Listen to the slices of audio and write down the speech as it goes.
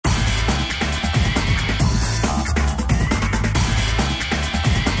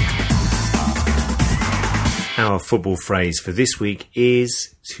Our football phrase for this week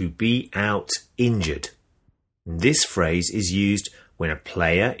is to be out injured. This phrase is used when a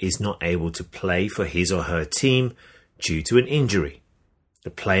player is not able to play for his or her team due to an injury.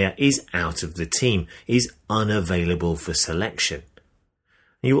 The player is out of the team, is unavailable for selection.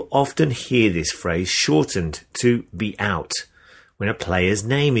 You will often hear this phrase shortened to be out when a player's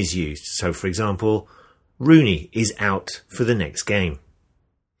name is used. So, for example, Rooney is out for the next game.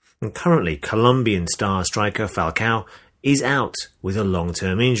 And currently, Colombian star striker Falcao is out with a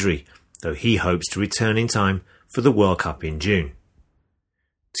long-term injury, though he hopes to return in time for the World Cup in June.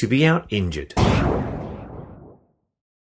 To be out injured.